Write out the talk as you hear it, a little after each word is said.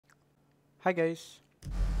Hi guys.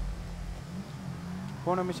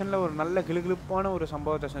 போன மிஷன்ல ஒரு நல்ல கிளுகிளுப்பான ஒரு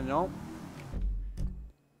சம்பவத்தை செஞ்சோம்.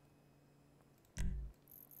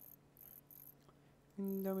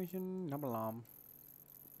 இந்த மிஷன் நம்பலாம்.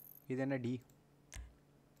 இது என்ன டி?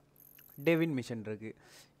 டேவின் மிஷன் இருக்கு.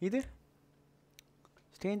 இது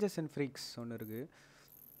ஸ்ட்ரேஞ்சர்ஸ் அண்ட் ஃப்ரீக்ஸ் ஒன்று இருக்கு.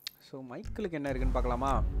 ஸோ மைக்கிளுக்கு என்ன இருக்குன்னு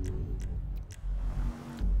பார்க்கலாமா?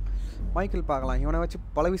 மைக்கிள் பார்க்கலாம். இவனை வச்சு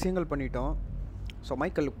பல விஷயங்கள் பண்ணிட்டோம். ஸோ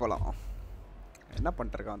மைக்கிளுக்கு போகலாம். என்ன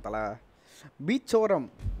பண்ணிருக்கான் தலை? பீச்சோரம்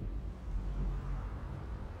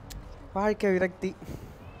வாழ்க்கை விரக்தி.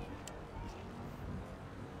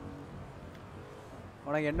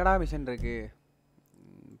 உனக்கு என்னடா மிஷன் இருக்கு?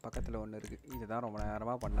 பக்கத்தில் ஒன்று இருக்கு. இதுதான் ரொம்ப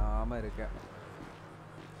நேரமாக பண்ணாமல் இருக்கேன்.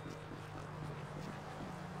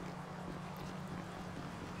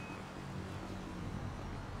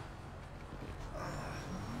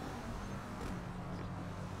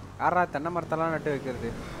 யாரா தென்னை மரத்தெல்லாம் நட்டு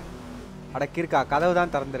வைக்கிறது? அடக்கிருக்கா, கதவு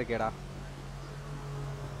தான் திறந்துருக்கேடா.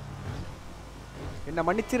 என்ன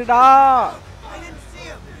மன்னிச்சிருடா.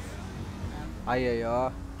 ஐயோ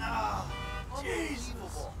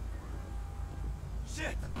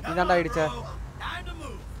இதாண்டா ஆயிடுச்ச.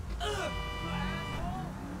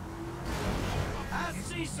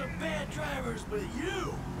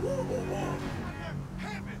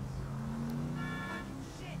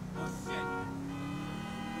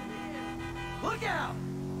 Look out!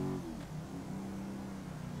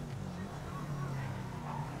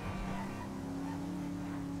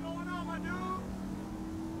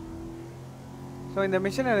 ஸோ இந்த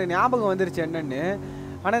மிஷன் எனக்கு ஞாபகம் வந்துருச்சு என்னென்னு.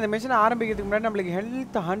 ஆனால் இந்த மிஷனை ஆரம்பிக்கிறதுக்கு முன்னாடி நம்மளுக்கு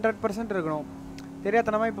ஹெல்த் 100% இருக்கணும்.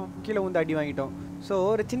 தெரியாதனமாக இப்போ கீழே வந்து அடி வாங்கிட்டோம். ஸோ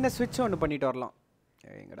ஒரு சின்ன ஸ்விட்ச் ஒன்று பண்ணிட்டு வரலாம்.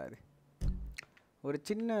 எங்கடா இது? ஒரு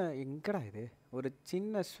சின்ன எங்கடா இது? ஒரு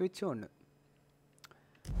சின்ன ஸ்விட்ச் ஒன்று.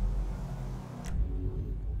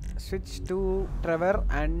 Switch to Trevor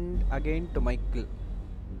and again to Michael.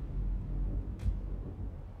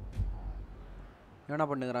 என்ன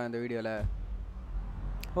பண்ணுங்கறான் இந்த வீடியோல?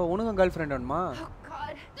 ஓ உனக்கு கேர்ள் ஃப்ரெண்ட் வேணுமா? Oh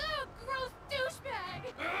god. Oh, gross douchebag.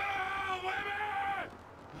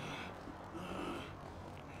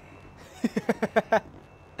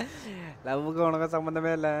 லவ்வுக்கு உனக்கு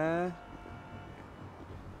சம்பந்தமே இல்ல.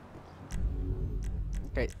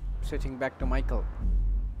 Okay, switching back to Michael.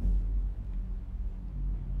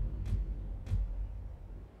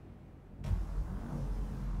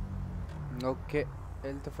 Okay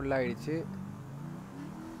health ஃபுல்லாக ஆகிடுச்சு.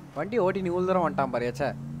 வண்டி ஓட்டி நீ தூரம் வந்துட்டான்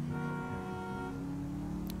பாரியாச்சா.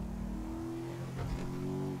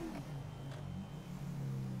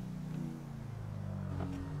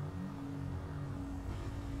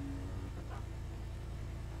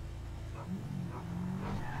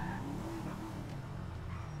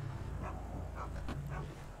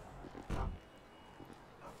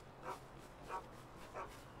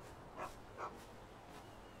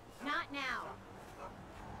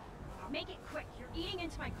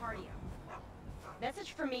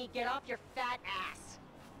 Message for me, get off your fat ass.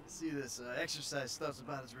 See, this exercise stuff's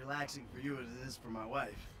about as relaxing for you as it is for my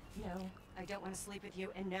wife. No, I don't want to sleep with you,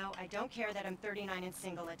 and no, I don't care that I'm 39 and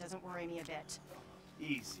single. That doesn't worry me a bit.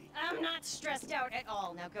 Easy. I'm not stressed out at all.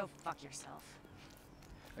 Now go fuck yourself.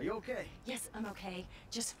 Are you okay? Yes, I'm okay.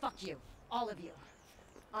 Just fuck you. All of you.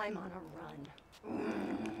 I'm on a run.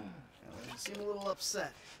 Well, you seem a little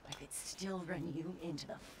upset. I could still run you into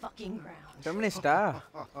the fucking ground. Feminista.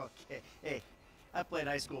 Okay. Hey, I played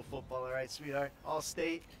high school football, all right, sweetheart? All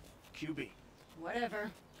state, QB. Whatever.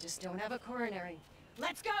 Just don't have a coronary.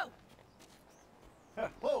 Let's go!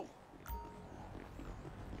 Whoa!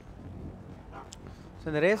 So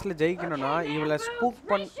இந்த ரேஸில் ஜெயிக்கணும்னா இவளை ஸ்பூக்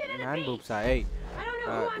man பூப்ஸா? ஏய்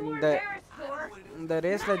இந்த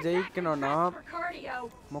ரேஸில் ஜெயிக்கணும்னா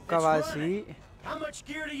முக்கால்வாசி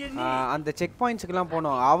அந்த check பாயிண்ட்ஸுக்கெல்லாம்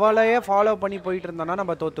போகணும். அவளையே ஃபாலோ பண்ணி போயிட்டு இருந்தோன்னா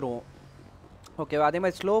நம்ம தோற்றுருவோம். ஓகேவா? அதே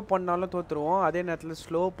மாதிரி ஸ்லோ பண்ணாலும் தோற்றுருவோம். அதே நேரத்தில்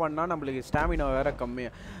ஸ்லோ பண்ணால் நம்மளுக்கு ஸ்டாமினா வேறு கம்மி.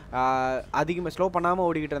 அதிகமாக ஸ்லோ பண்ணாமல்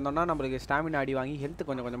ஓடிக்கிட்டு இருந்தோம்னா நம்மளுக்கு ஸ்டாமினா அடி வாங்கி ஹெல்த்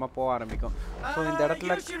கொஞ்சம் கொஞ்சமாக போக ஆரம்பிக்கும். ஸோ இந்த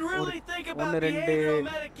இடத்துல ஒரு 1-2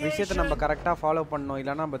 விஷயத்தை நம்ம கரெக்டாக ஃபாலோ பண்ணோம்,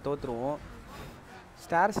 இல்லைன்னா நம்ம தோற்றுருவோம்.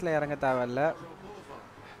 ஸ்டார்ஸில் இறங்க தேவையில்ல.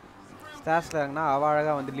 ஸ்டார்ஸில் இறங்கினா அவள்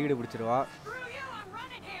அழகாக வந்து லீடு பிடிச்சிருவா.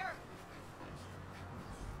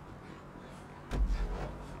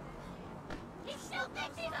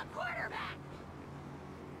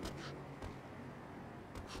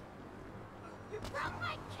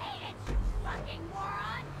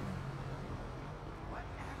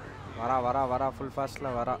 வரா ஃபுல் ஃபாஸ்ட்ல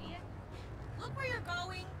வரா. Look where you're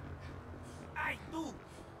going. Hey, du.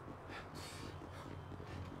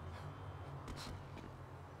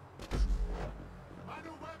 My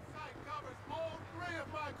new website covers all 3 of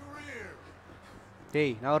my careers.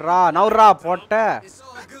 டேய் நவுரா போட்ட.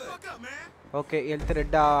 ஓகே ஹெல்த்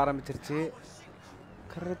ரெட் ஆரம்பிச்சிருச்சு.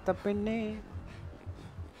 கருத்த பெண்ணே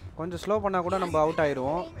கொஞ்சம் ஸ்லோ பண்ணால் கூட நம்ம அவுட்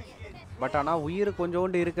ஆயிடுவோம். பட் ஆனால் உயிர்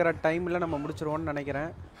கொஞ்சோண்டு இருக்கிற டைமில் நம்ம முடிச்சிருவோம்னு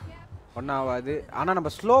நினைக்கிறேன். ஒன்றும் ஆகாது. ஆனால்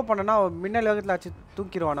நம்ம ஸ்லோ பண்ணோன்னா மின்னல் வேகத்தில் ஆச்சு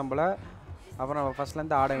தூக்கிடுவோம் நம்மளை. அப்புறம் நம்ம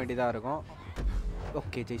ஃபஸ்ட்லேருந்து ஆட வேண்டியதாக இருக்கும்.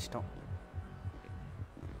 ஓகே ஜெயிச்சிட்டோம்.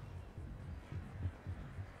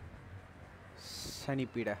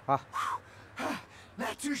 சனிப்பீட வா.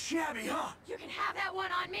 Not too shabby, huh? You can have that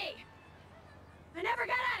one on me. I never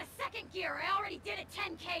got out of second gear. I already did a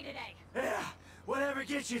 10K today. Yeah, whatever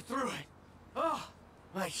gets you through it. Oh,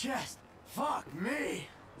 my chest. Fuck me.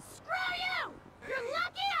 Screw you! You're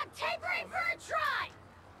lucky I'm tapering for a try.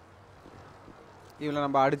 இவளை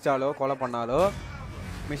நம்ம அடித்தாலோ கொலை பண்ணாலோ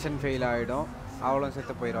mission fail ஆகிடும். அவ்வளோ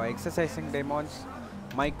செத்து போயிடும். Exercising demons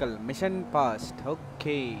Michael mission past.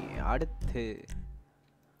 Okay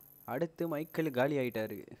அடுத்து Michael காலி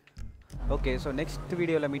ஆகிட்டாரு. ஓகே ஸோ நெக்ஸ்ட்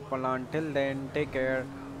வீடியோவில் மீட் பண்ணலாம். டில் தென் டேக்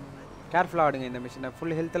கேர்ஃபுல்லாக ஆடுங்க இந்த மிஷினை.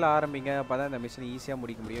 ஃபுல் ஹெல்த்தில் ஆரம்பிங்க. அப்போ தான் இந்த மிஷினை ஈஸியாக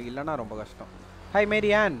முடிக்க முடியும். இல்லைனா ரொம்ப கஷ்டம். Hi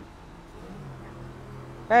Marian.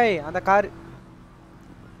 ஏய் அந்த காரு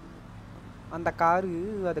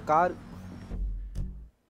அது காரு